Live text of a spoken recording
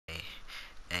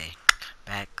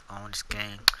on this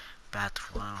game. About to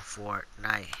run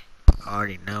Fortnite.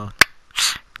 Already know.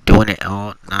 Doing it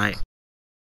all night.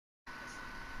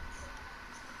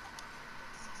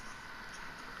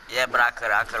 Yeah, but I could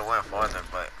have went farther,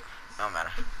 but it don't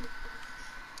matter.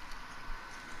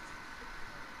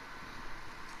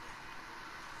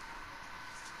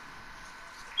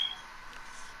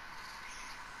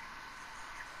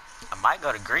 I might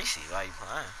go to Greasy while you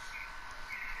playing.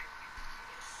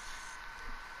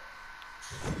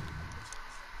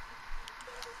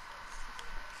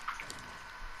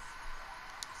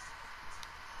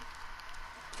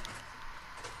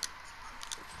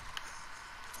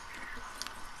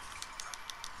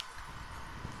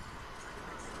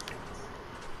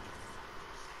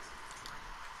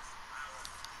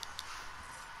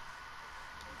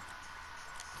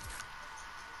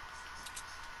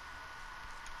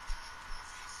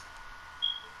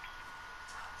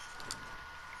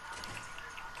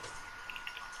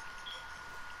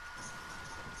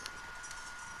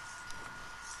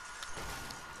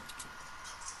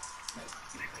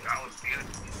 That was beautiful.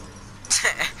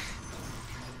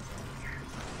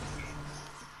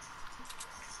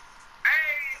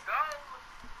 Hey, go!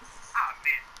 I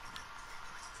missed.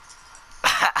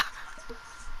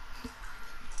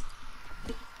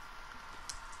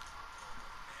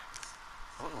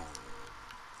 Ooh.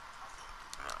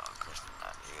 Oh, Christian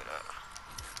not do that.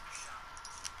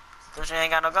 Christian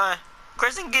ain't got no gun.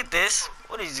 Christian, get this.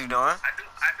 What is you doing? I do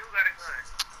got a gun.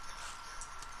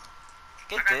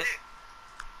 Get this.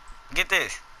 Get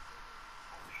this.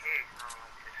 Oh, heck no,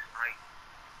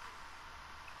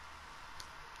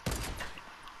 it's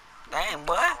nice. Dang,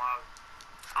 boy. I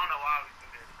don't know why we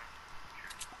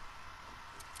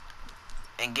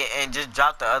do that. And just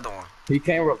drop the other one. He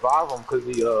can't revive him because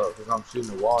I'm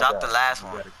shooting the wall. Drop the last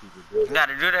one. You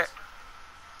gotta do that.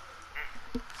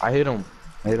 I hit him.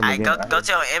 Alright, Again. go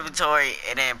to your inventory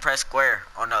and then press square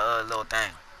on the little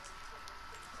thing.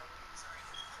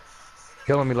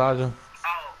 Kill him, Elijah.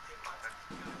 Oh.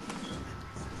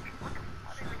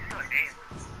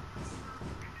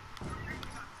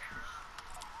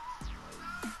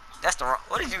 That's the wrong.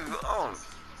 What did you? Oh,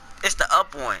 it's the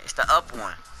up one. It's the up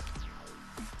one.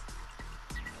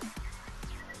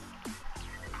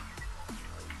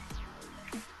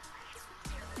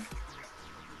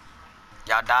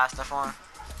 Y'all die stuff on?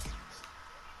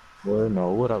 Well,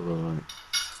 no, whatever.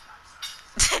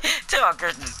 Tell my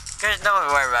Christian. Christian, don't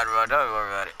worry about it, bro. Don't worry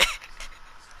about it.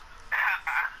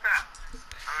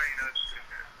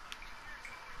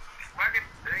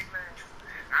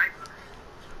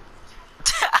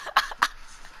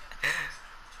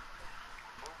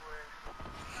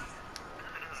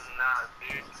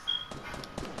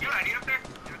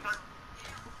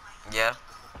 Yeah.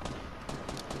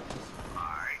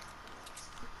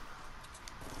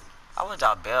 I want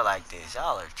y'all build like this.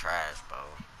 Y'all are trash, bro.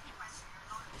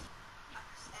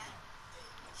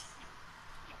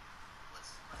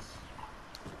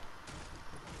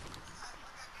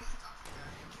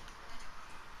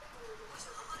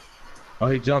 Oh,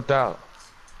 he jumped out.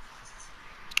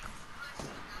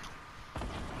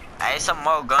 Hey, some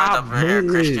more guns up here,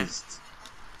 Christian.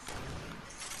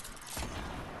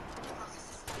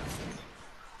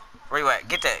 Where you at?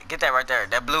 Get that right there.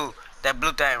 That blue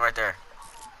thing right there.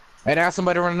 Hey, they got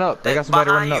somebody running up. They got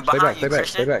somebody running up. Stay back, stay back,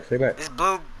 stay back, stay back.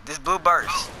 This blue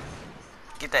burst.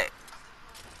 Get that.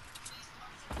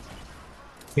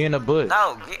 He in the bush.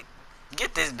 No,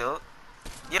 get this dude.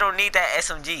 You don't need that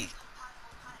SMG.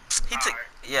 He took.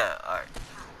 Yeah, alright.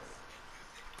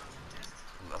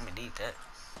 I'm gonna need that.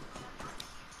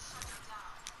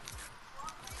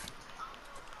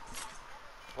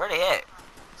 Where they at?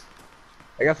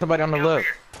 They got somebody on the left.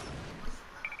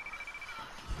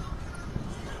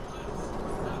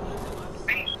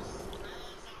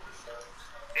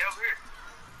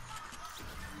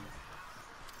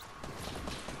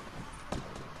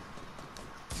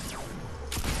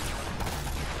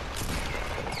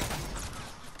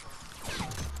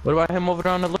 What about him over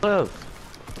there on the left?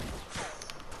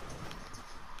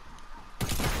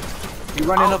 He's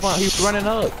running up on. He's running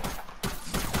up.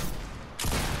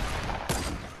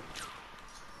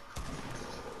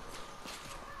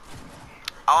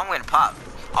 Oh, I'm gonna pop.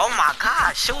 Oh my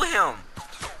God, shoot him.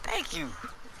 Thank you.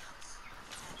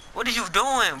 What are you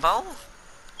doing, bro?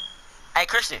 Hey,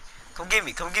 Christian, come get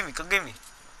me. Come get me. Come get me.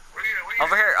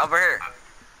 Over here. Over here.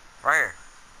 Right here.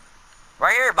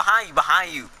 Right here. Behind you.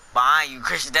 Behind you. Behind you,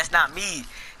 Christian. That's not me.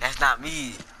 That's not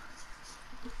me.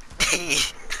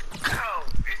 This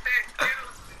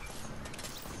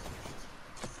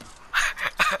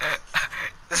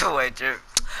is way true.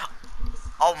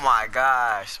 Oh my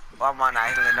gosh. Why am I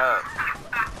not healing up?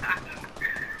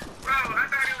 Bro,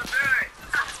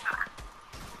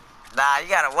 Nah, you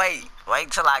gotta wait. Wait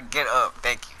till I get up.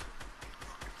 Thank you.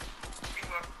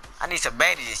 I need some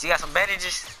bandages. You got some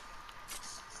bandages?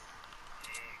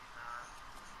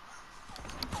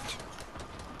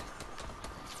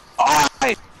 Oh,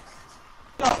 hey.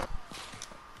 Oh.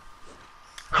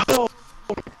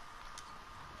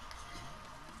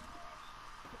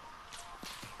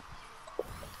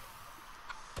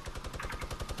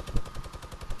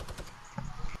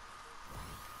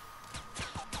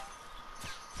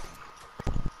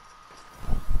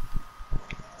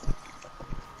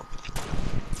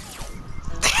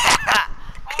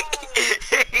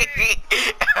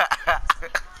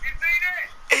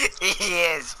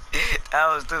 Yes. That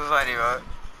was too funny, bro.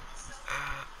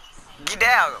 Get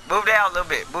down. Move down a little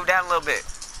bit. Move down a little bit.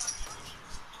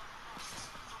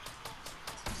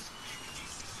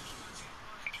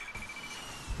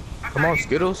 Come on,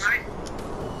 Skittles.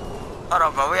 Hold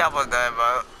on, bro. We almost done,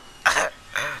 bro.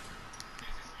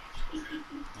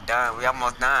 Done. We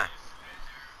almost done.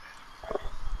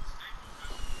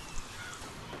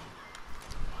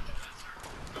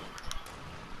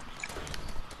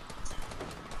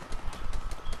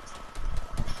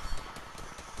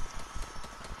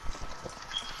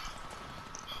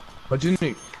 What you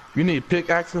need? You need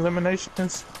pickaxe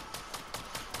eliminations?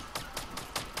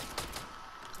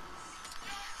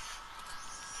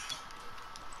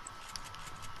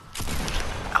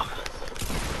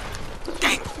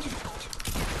 Dang.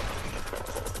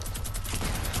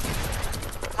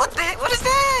 What the heck? What is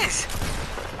this?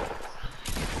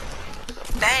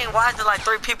 Dang, why is there like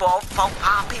 3 people, 4,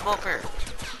 5 people up here?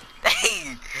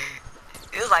 Dang.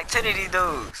 It was like 10 of these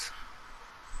dudes.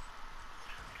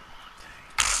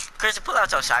 Christian, pull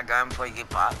out your shotgun before you get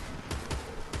popped.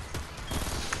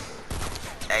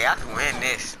 Hey, I can win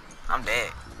this. I'm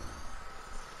dead.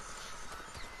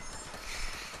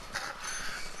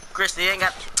 Christian, you ain't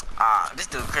got... this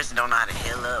dude, Christian, don't know how to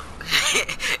heal up.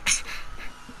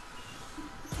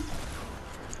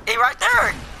 He right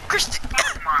there. Christian.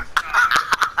 Oh my god.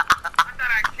 I thought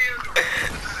I killed him.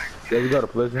 There you go, the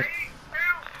Pleasant.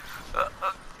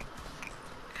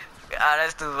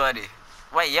 That's too funny.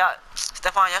 Wait, y'all...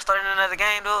 Stefan, y'all starting another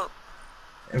game, dude?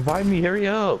 Invite me, hurry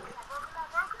up.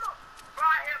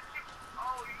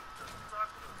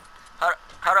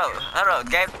 Come on. Hold up,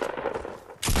 game.